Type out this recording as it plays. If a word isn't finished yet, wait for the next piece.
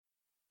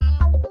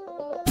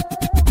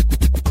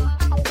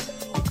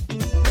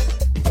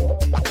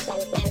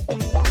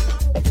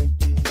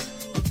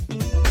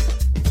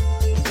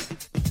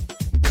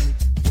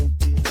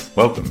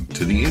Welcome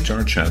to the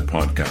HR Chat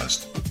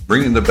podcast,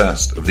 bringing the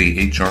best of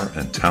the HR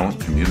and talent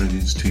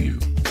communities to you.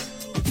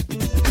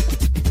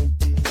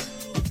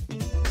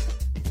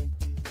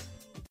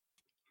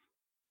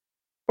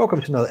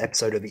 Welcome to another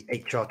episode of the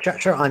HR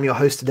Chat Show. I'm your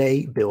host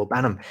today, Bill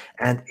Banham.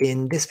 And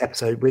in this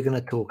episode, we're going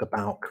to talk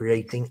about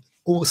creating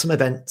awesome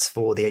events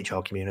for the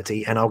HR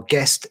community. And our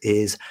guest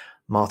is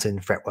Martin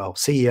Fretwell,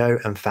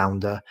 CEO and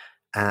founder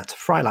at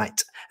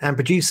Frylight and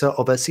producer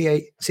of a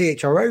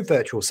CHRO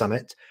virtual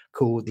summit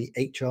called the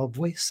HR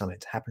Voice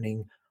Summit,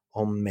 happening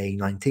on May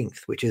 19th,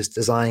 which is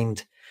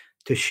designed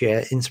to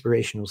share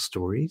inspirational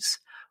stories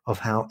of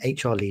how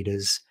HR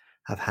leaders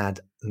have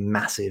had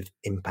massive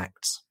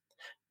impacts.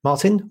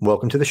 Martin,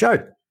 welcome to the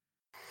show.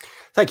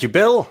 Thank you,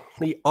 Bill.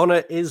 The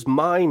honor is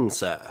mine,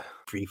 sir.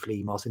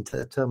 Briefly, Martin,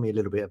 tell me a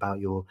little bit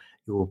about your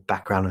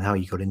background and how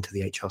you got into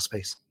the HR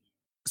space.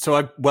 So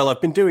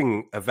I've been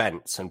doing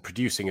events and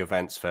producing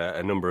events for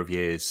a number of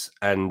years,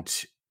 and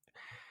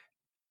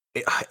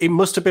it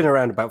must have been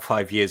around about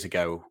 5 years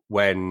ago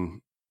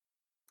when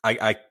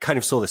I kind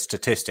of saw the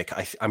statistic.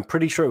 I'm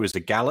pretty sure it was a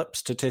Gallup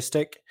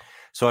statistic.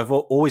 So I've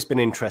always been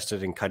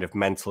interested in kind of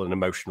mental and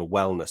emotional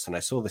wellness. And I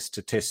saw the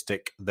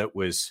statistic that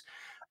was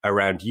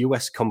around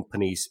US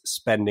companies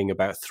spending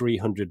about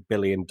 $300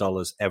 billion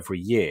every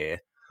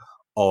year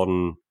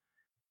on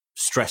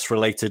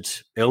stress-related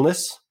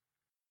illness.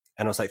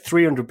 And I was like,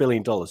 $300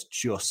 billion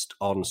just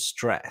on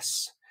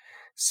stress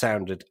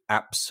sounded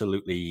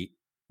absolutely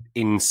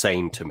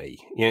insane to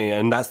me.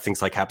 And that's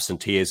things like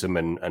absenteeism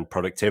and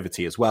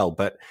productivity as well.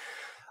 But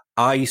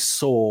I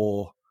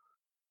saw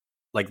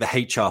like the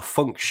HR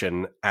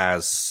function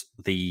as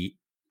the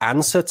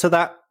answer to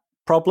that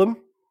problem,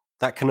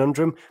 that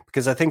conundrum,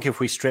 because I think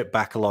if we strip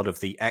back a lot of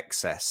the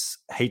excess,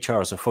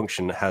 HR as a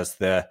function has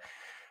the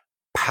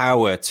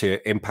power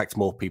to impact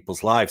more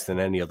people's lives than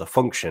any other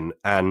function.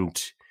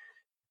 And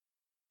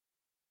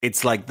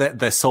it's like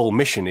their sole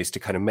mission is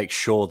to kind of make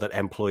sure that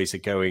employees are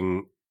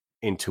going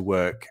into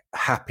work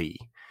happy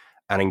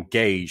and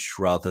engaged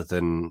rather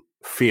than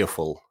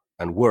fearful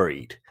and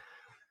worried.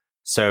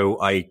 So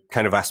I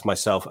kind of asked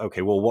myself,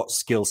 okay, well, what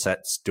skill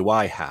sets do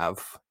I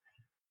have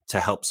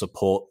to help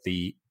support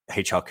the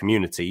HR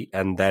community?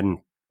 And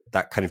then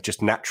that kind of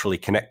just naturally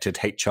connected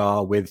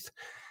HR with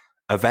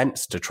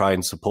events to try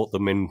and support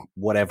them in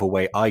whatever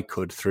way I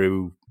could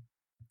through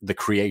the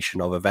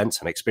creation of events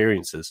and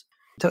experiences.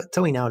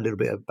 Tell me now a little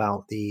bit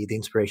about the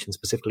inspiration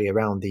specifically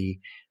around the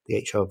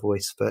HR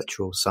Voice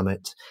Virtual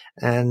Summit,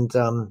 and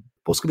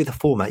what's going to be the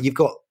format. You've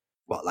got,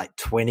 what, like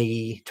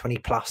 20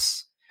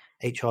 plus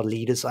HR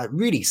leaders, like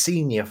really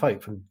senior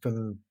folk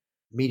from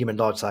medium and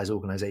large size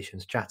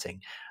organizations chatting.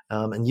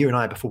 And you and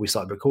I, before we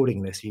started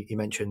recording this, you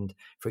mentioned,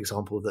 for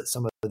example, that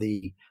some of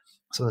the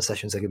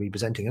sessions they're going to be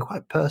presenting are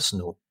quite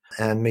personal,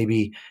 and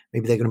maybe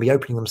they're going to be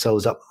opening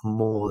themselves up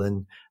more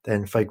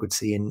than folk would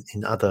see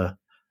in other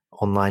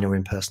online or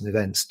in-person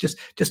events. Just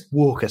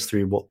walk us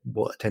through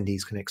what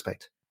attendees can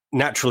expect.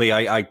 Naturally,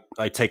 I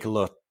take a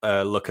look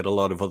at a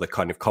lot of other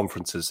kind of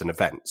conferences and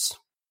events.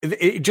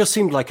 It just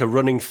seemed like a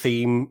running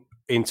theme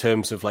in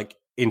terms of like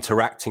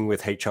interacting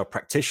with HR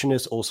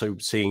practitioners, also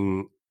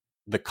seeing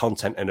the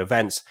content and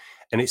events.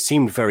 And it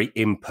seemed very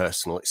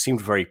impersonal. It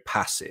seemed very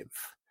passive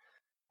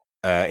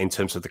in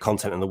terms of the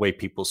content and the way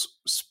people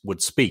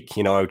would speak.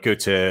 You know, I would go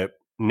to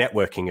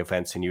networking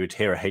events and you would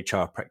hear a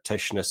HR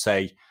practitioner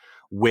say,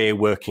 we're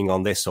working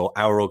on this, or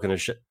our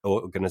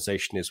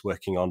organization is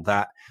working on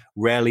that.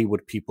 Rarely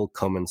would people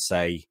come and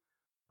say,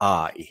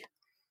 I,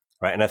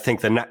 right? And I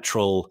think the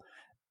natural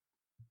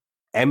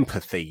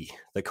empathy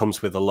that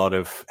comes with a lot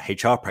of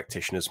HR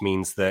practitioners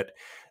means that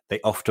they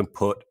often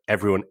put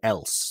everyone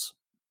else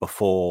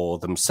before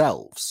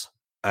themselves.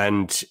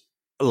 And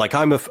like,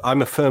 I'm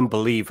a firm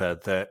believer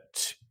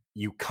that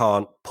you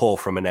can't pour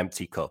from an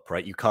empty cup,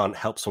 right? You can't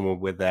help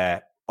someone with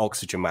their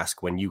oxygen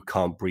mask when you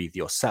can't breathe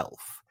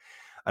yourself.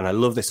 And I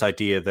love this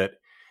idea that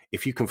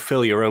if you can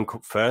fill your own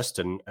cup first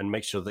and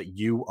make sure that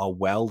you are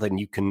well, then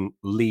you can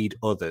lead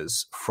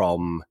others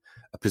from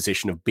a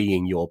position of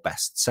being your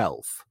best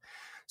self.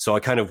 So I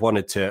kind of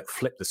wanted to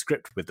flip the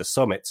script with the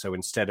summit. So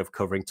instead of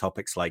covering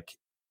topics like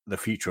the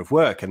future of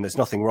work, and there's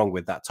nothing wrong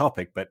with that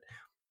topic, but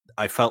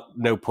I felt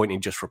no point in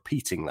just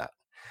repeating that.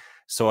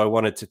 So I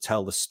wanted to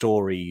tell the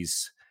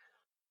stories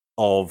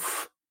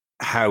of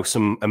how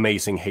some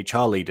amazing HR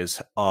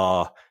leaders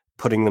are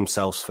putting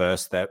themselves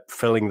first. They're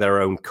filling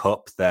their own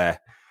cup. They're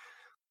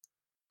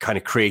kind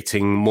of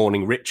creating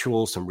morning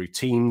rituals and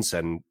routines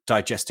and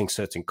digesting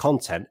certain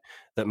content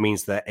that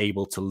means they're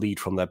able to lead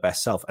from their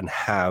best self and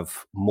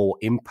have more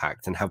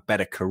impact and have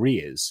better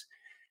careers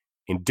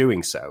in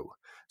doing so.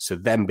 So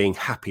them being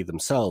happy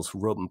themselves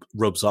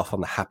rubs off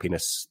on the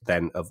happiness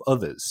then of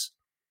others.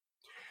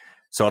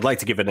 So I'd like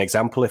to give an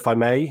example, if I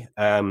may.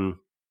 And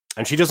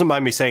she doesn't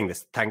mind me saying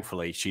this,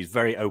 thankfully. She's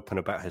very open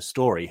about her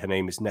story. Her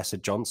name is Nessa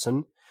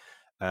Johnson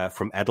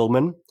from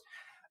Edelman.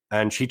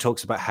 And she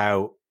talks about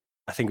how,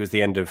 I think it was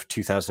the end of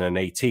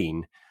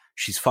 2018,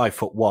 she's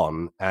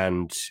 5'1"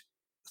 and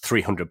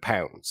 300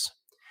 pounds.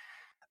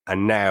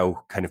 And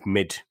now, kind of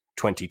mid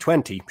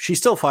 2020, she's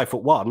still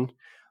 5'1",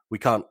 We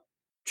can't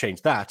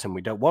change that, and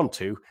we don't want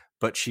to.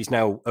 But she's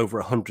now over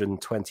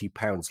 120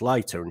 pounds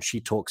lighter, and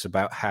she talks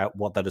about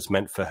what that has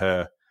meant for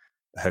her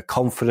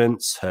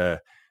confidence,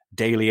 her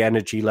daily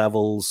energy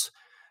levels,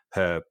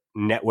 her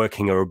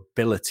networking, her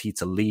ability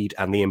to lead,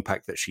 and the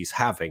impact that she's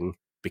having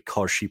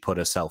because she put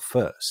herself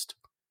first.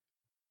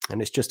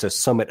 And it's just a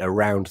summit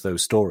around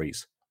those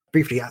stories.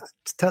 Briefly,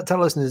 tell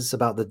listeners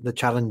about the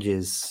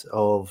challenges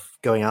of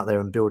going out there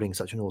and building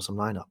such an awesome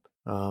lineup.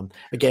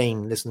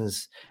 Again,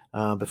 listeners,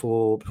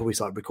 before we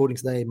started recording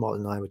today,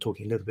 Martin and I were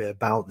talking a little bit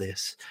about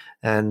this,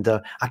 and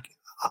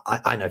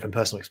I know from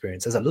personal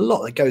experience, there's a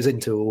lot that goes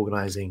into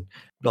organizing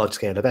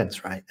large-scale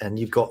events, right? And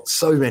you've got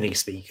so many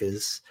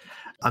speakers.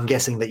 I'm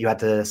guessing that you had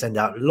to send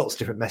out lots of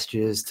different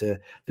messages to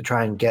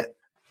try and get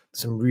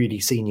some really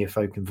senior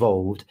folk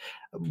involved.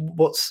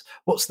 What's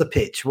the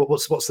pitch?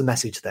 What's the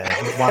message there?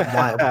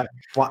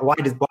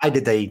 Why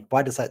did they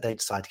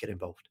decide to get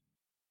involved?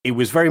 It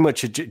was very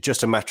much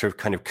just a matter of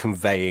kind of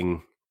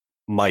conveying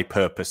my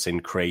purpose in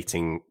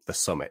creating the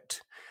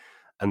summit,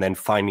 and then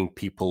finding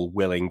people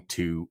willing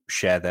to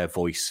share their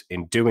voice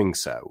in doing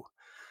so.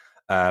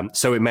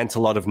 So it meant a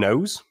lot of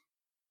no's,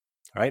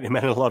 right? It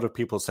meant a lot of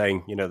people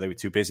saying, they were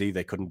too busy,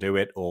 they couldn't do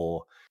it,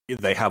 or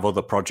they have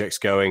other projects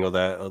going,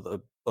 or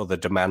other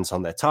demands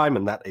on their time,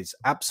 and that is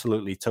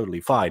absolutely,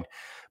 totally fine.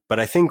 But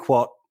I think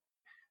what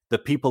the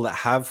people that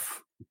have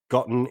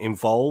gotten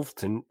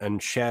involved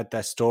and shared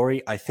their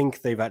story, I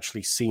think they've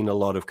actually seen a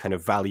lot of kind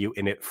of value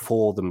in it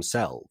for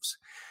themselves.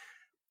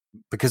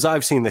 Because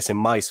I've seen this in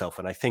myself,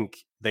 and I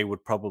think they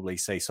would probably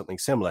say something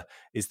similar,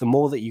 is the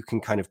more that you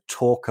can kind of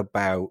talk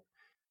about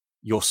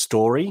your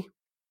story,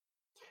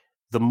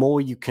 the more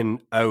you can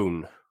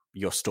own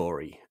your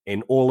story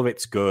in all of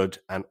its good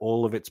and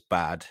all of its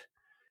bad,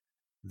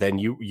 then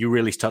you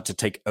really start to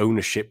take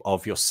ownership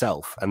of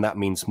yourself. And that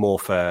means more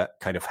for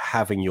kind of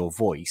having your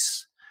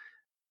voice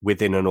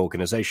within an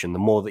organization. The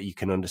more that you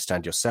can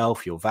understand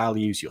yourself, your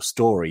values, your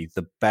story,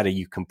 the better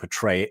you can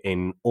portray it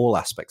in all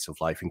aspects of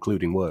life,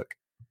 including work.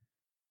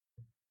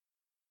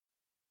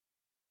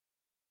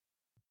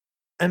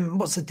 And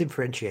what's the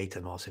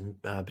differentiator, Martin,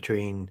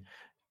 between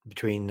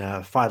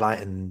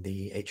Firelight and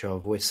the HR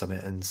Voice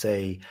Summit, and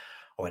say,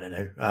 I don't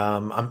know,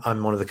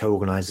 I'm one of the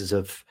co-organizers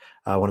of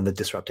one of the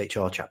Disrupt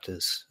HR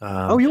chapters.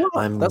 Oh, you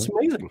are? That's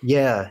amazing.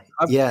 Yeah,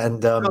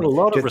 and I've got a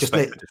lot of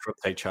respect for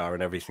Disrupt HR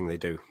and everything they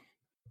do.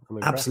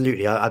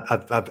 Absolutely.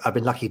 I've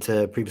been lucky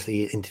to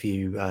previously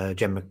interview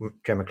Jen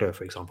McClure,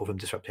 for example, from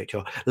Disrupt HR.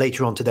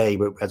 Later on today,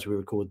 as we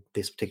record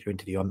this particular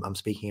interview, I'm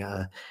speaking at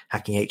a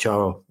Hacking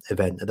HR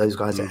event, and those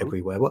guys are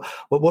everywhere.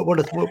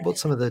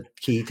 What's some of the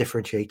key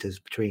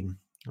differentiators between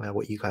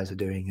what you guys are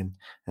doing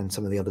and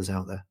some of the others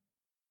out there?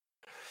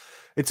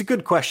 It's a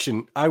good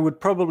question. I would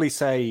probably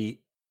say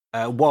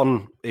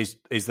one is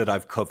that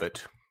I've covered,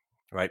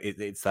 right?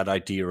 It's that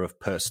idea of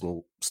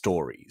personal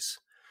stories.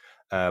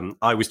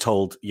 I was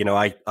told,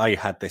 I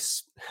had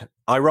this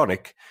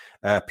ironic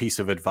piece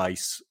of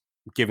advice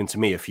given to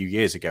me a few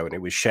years ago, and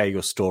it was share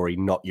your story,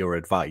 not your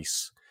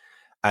advice.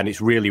 And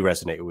it's really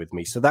resonated with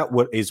me. So that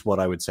is what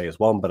I would say as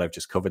one, but I've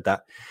just covered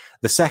that.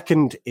 The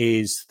second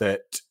is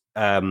that,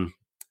 and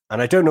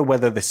I don't know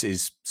whether this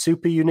is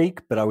super unique,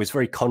 but I was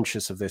very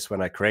conscious of this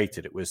when I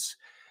created it, was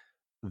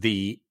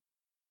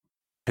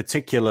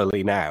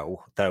particularly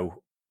now,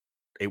 though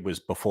it was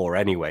before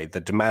anyway, the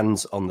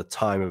demands on the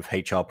time of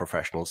HR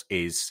professionals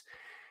is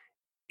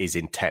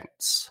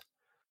intense,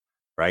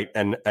 right?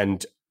 And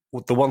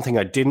the one thing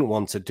I didn't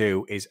want to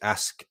do is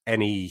ask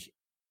any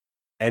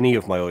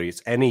of my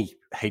audience, any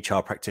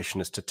HR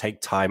practitioners, to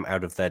take time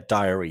out of their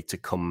diary to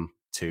come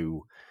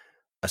to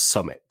a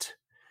summit,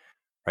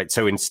 right?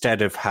 So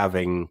instead of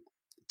having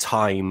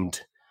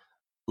timed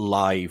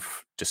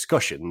live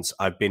discussions,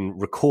 I've been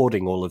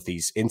recording all of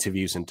these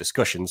interviews and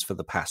discussions for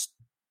the past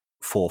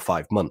 4 or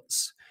 5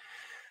 months.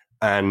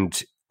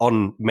 And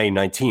on May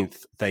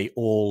 19th, they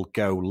all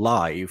go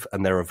live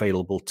and they're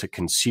available to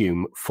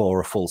consume for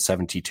a full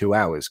 72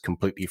 hours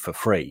completely for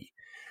free.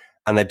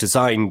 And they're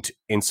designed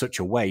in such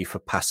a way for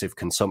passive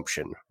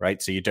consumption,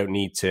 right? So you don't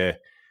need to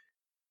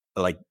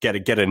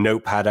get a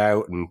notepad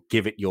out and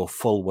give it your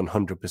full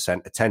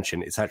 100%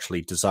 attention. It's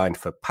actually designed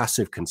for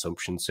passive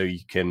consumption, so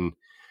you can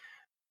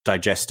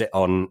digest it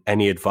on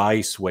any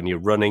advice when you're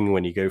running,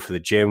 when you go for the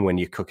gym, when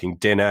you're cooking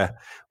dinner,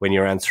 when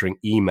you're answering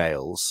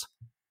emails.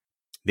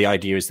 The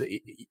idea is that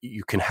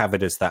you can have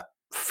it as that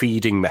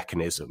feeding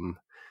mechanism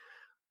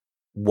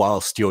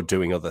whilst you're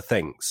doing other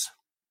things.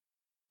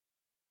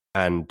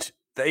 And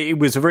it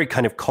was a very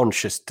kind of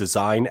conscious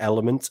design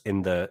element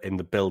in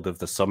the build of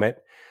the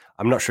summit.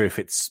 I'm not sure if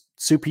it's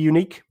super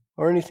unique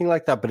or anything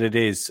like that, but it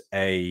is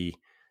a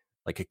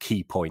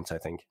key point, I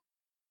think.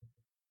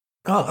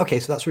 Oh, okay.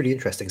 So that's really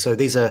interesting. So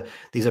these are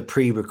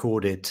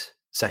pre-recorded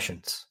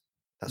sessions.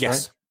 That's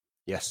yes. Right?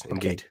 Yes,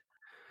 indeed.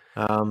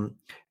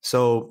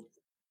 So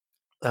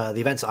the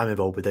events that I'm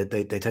involved with,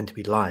 they tend to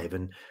be live,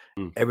 and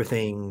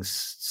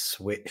everything's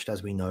switched,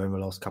 as we know, in the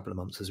last couple of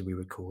months as we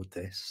record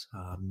this,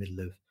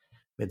 middle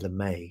of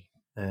May.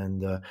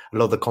 And a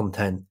lot of the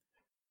content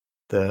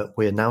that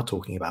we're now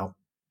talking about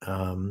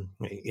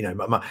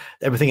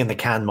Everything in the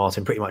can,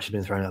 Martin, pretty much has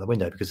been thrown out the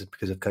window because of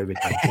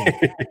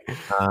COVID-19.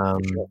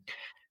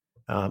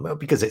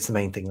 Because it's the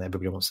main thing that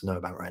everybody wants to know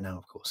about right now,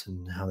 of course,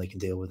 and how they can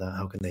deal with that,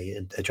 how can they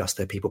adjust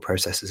their people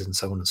processes and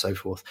so on and so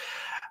forth.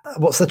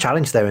 What's the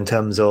challenge there in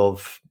terms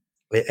of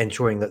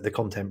ensuring that the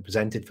content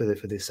presented for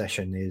this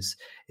session is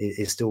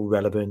still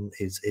relevant,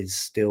 is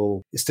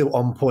still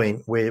on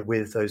point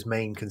with those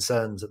main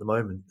concerns at the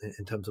moment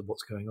in terms of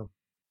what's going on?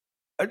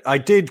 I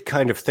did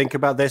kind of think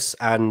about this,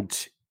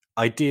 and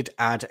I did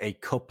add a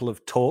couple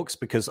of talks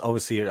because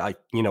obviously I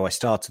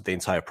started the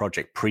entire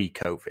project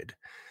pre-COVID.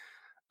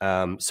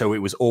 So it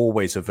was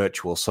always a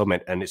virtual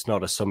summit, and it's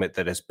not a summit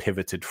that has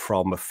pivoted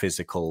from a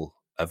physical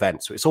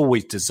event. So it's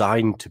always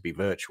designed to be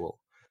virtual.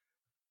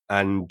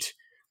 And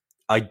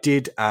I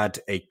did add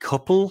a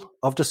couple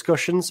of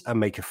discussions and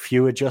make a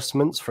few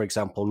adjustments. For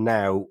example,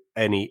 now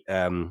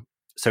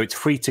so it's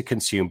free to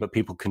consume, but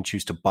people can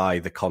choose to buy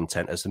the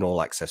content as an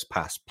all-access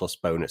pass plus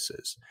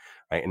bonuses,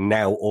 right? And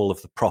now all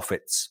of the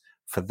profits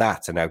for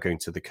that are now going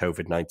to the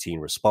COVID-19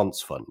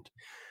 response fund.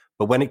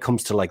 But when it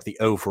comes to like the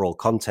overall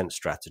content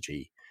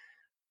strategy,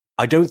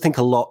 I don't think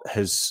a lot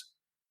has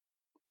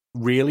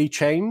really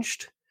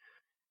changed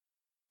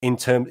in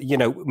terms,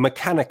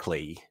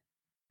 mechanically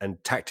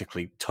and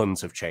tactically,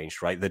 tons have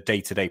changed, right? The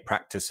day-to-day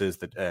practices,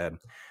 that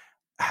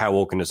how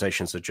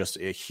organizations are just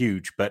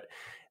huge. But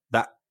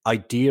that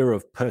idea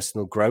of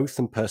personal growth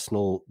and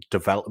personal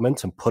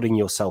development and putting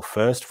yourself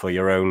first for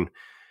your own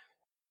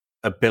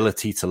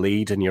ability to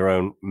lead and your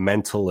own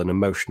mental and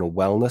emotional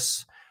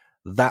wellness,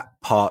 that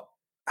part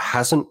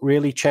hasn't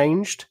really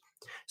changed.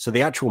 So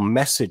the actual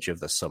message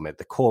of the summit,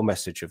 the core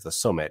message of the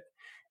summit,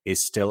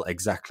 is still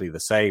exactly the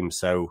same.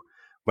 So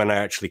when I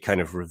actually kind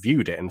of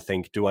reviewed it and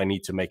think, do I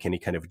need to make any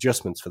kind of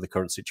adjustments for the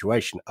current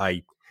situation?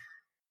 I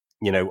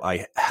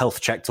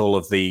health checked all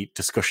of the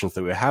discussions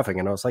that we were having,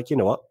 and I was like, you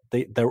know what?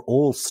 They're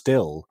all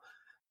still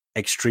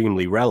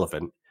extremely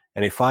relevant.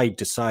 And if I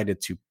decided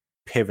to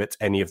pivot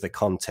any of the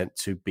content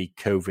to be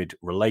COVID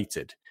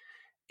related,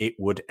 it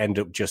would end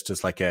up just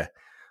as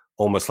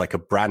almost like a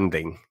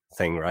branding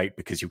thing, right?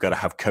 Because you've got to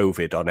have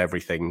COVID on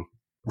everything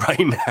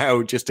right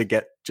now just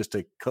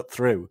to cut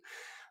through.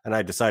 And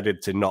I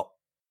decided to not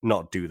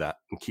do that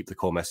and keep the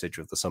core message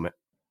of the summit.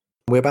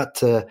 We're about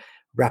to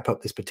wrap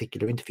up this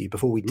particular interview.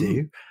 Before we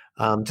do,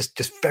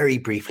 just very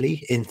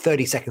briefly, in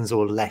 30 seconds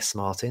or less,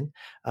 Martin,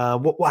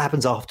 what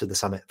happens after the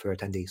summit for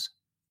attendees?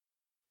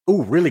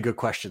 Oh, really good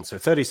question. So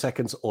 30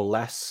 seconds or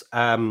less.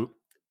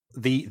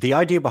 The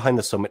idea behind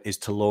the summit is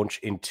to launch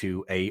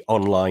into a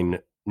online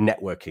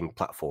networking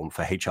platform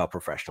for HR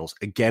professionals,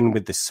 again,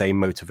 with the same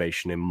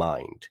motivation in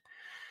mind.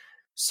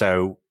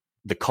 So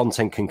the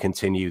content can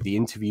continue, the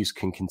interviews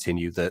can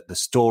continue, the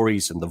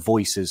stories and the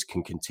voices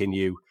can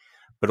continue,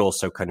 but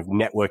also kind of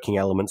networking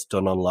elements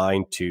done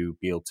online to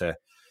be able to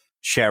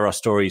share our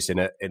stories in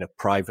a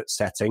private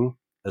setting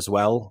as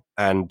well.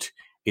 And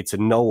it's a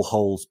no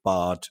holds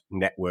barred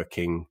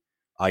networking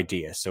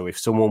idea. So if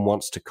someone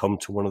wants to come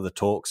to one of the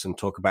talks and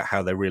talk about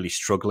how they're really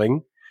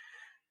struggling,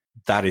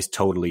 that is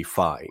totally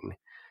fine.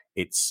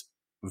 It's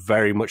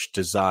very much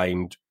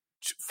designed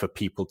for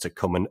people to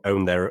come and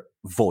own their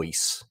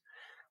voice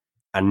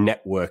and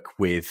network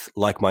with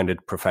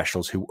like-minded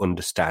professionals who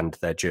understand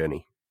their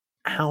journey.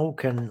 How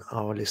can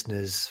our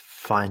listeners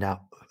find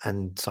out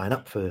and sign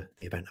up for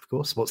the event, of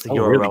course? What's the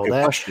URL really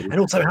there? Question.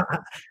 And also,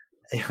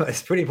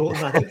 it's pretty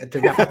important, I think, to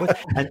wrap up with.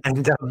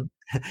 And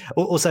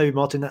also,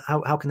 Martin,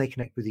 how can they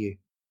connect with you?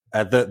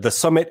 The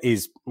summit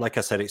is, like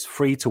I said, it's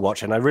free to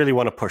watch, and I really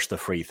want to push the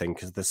free thing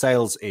because the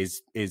sales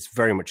is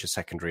very much a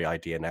secondary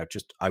idea now.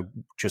 I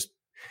just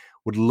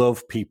would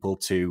love people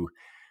to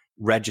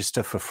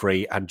register for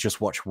free and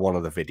just watch one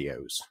of the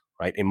videos,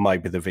 right? It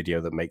might be the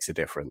video that makes a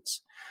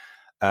difference.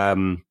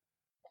 And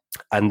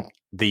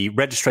the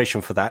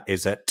registration for that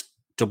is at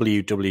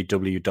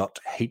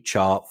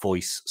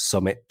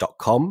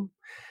www.hrvoicesummit.com, and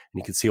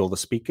you can see all the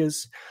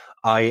speakers.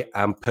 I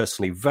am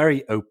personally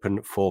very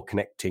open for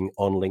connecting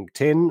on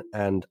LinkedIn,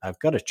 and I've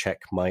got to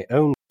check my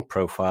own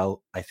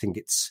profile. I think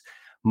it's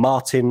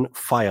Martin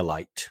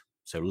Firelight.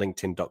 So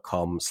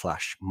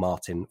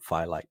linkedin.com/Martin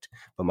Firelight.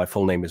 But my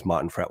full name is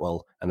Martin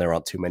Fretwell, and there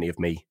aren't too many of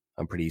me.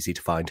 I'm pretty easy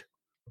to find.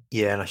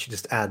 Yeah, and I should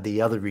just add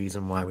the other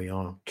reason why we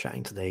are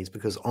chatting today is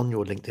because on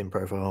your LinkedIn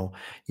profile,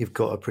 you've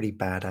got a pretty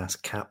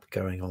badass cap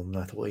going on. And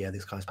I thought, well, yeah,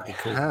 this guy's pretty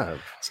cool.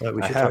 So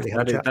we should totally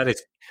have a chat.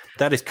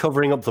 That is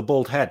covering up the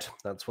bald head.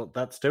 That's what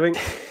that's doing.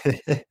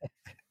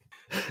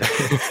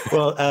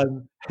 Well,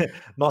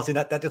 Martin,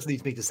 that just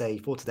leads me to say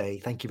for today,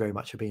 thank you very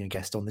much for being a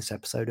guest on this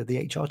episode of the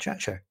HR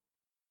Chat Show.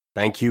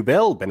 Thank you,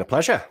 Bill. Been a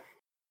pleasure.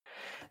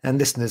 And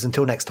listeners,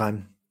 until next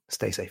time,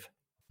 stay safe.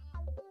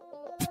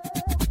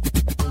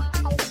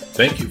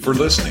 Thank you for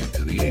listening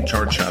to the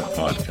HR Chat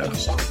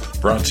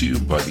Podcast, brought to you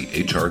by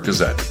the HR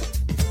Gazette.